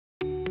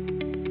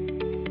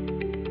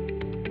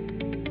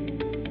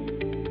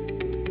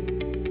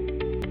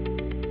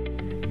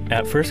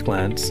At first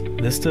glance,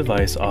 this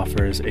device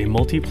offers a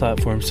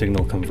multi-platform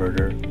signal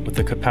converter with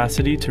the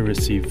capacity to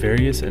receive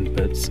various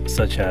inputs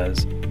such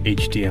as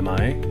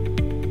HDMI,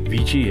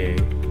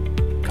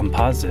 VGA,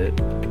 composite,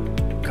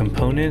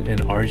 component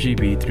and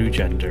RGB through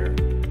gender,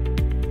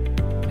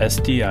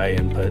 SDI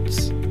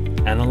inputs,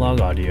 analog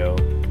audio,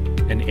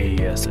 and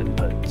AES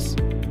inputs.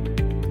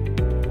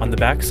 On the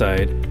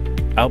backside,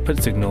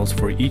 output signals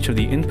for each of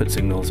the input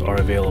signals are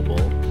available,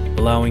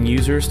 allowing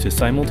users to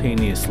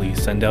simultaneously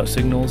send out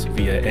signals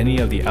via any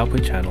of the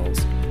output channels,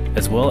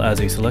 as well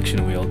as a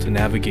selection wheel to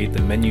navigate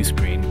the menu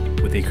screen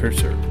with a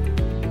cursor.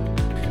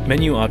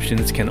 Menu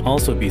options can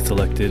also be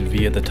selected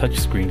via the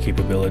touchscreen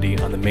capability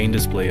on the main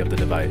display of the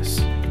device.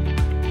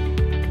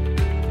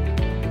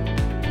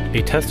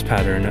 A test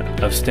pattern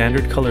of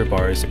standard color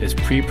bars is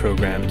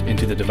pre-programmed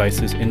into the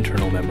device's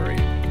internal memory.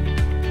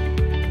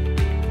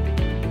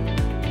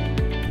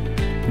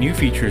 New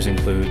features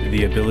include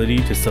the ability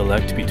to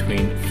select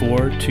between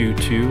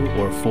 422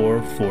 or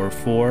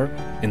 444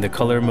 in the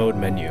color mode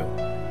menu.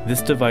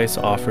 This device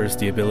offers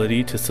the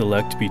ability to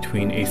select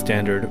between a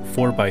standard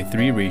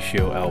 4:3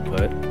 ratio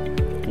output,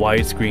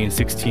 widescreen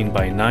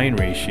 16:9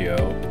 ratio,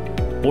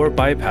 or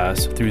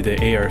bypass through the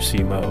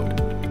ARC mode.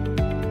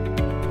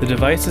 The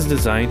device is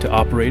designed to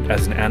operate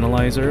as an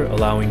analyzer,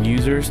 allowing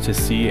users to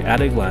see at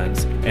a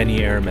glance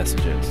any error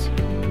messages.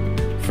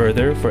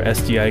 Further, for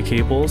SDI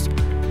cables,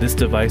 this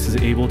device is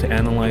able to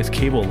analyze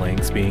cable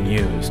lengths being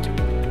used.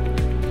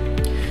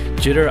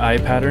 Jitter eye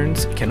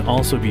patterns can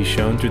also be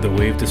shown through the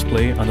wave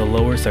display on the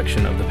lower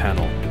section of the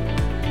panel.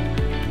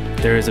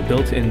 There is a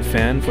built-in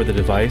fan for the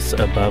device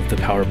above the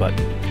power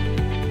button.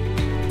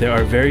 There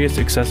are various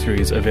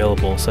accessories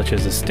available, such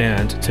as a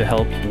stand to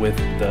help with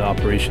the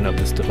operation of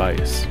this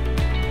device.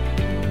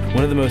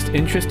 One of the most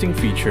interesting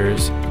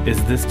features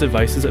is this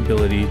device's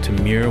ability to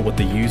mirror what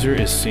the user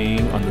is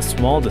seeing on the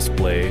small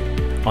display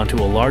onto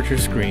a larger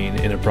screen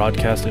in a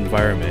broadcast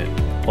environment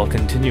while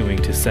continuing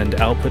to send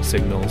output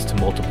signals to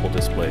multiple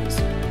displays.